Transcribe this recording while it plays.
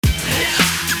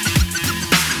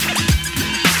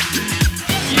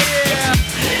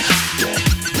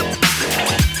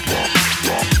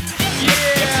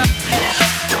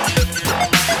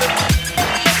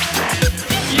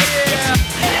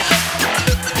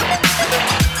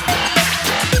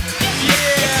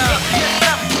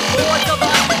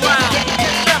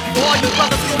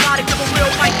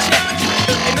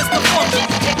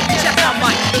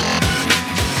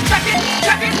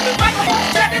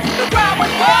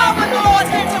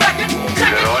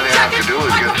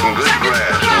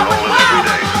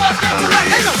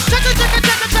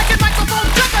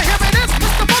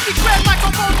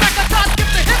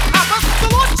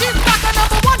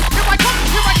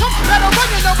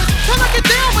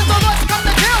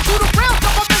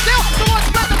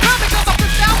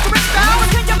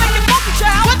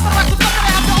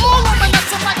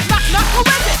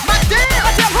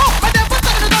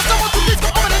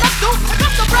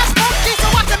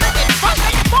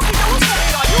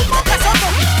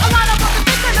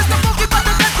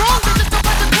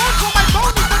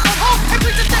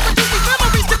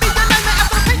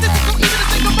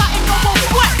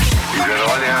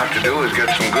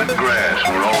grass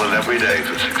and roll it every day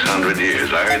for 600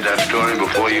 years. I heard that story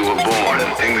before you were born.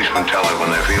 Englishmen tell it when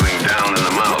they're feeling down in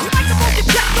the mouth. And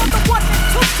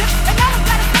now I gotta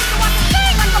take so I can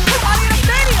sing like a poop out in a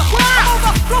stadium. I'm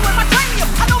overflowing my cranium.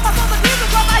 I know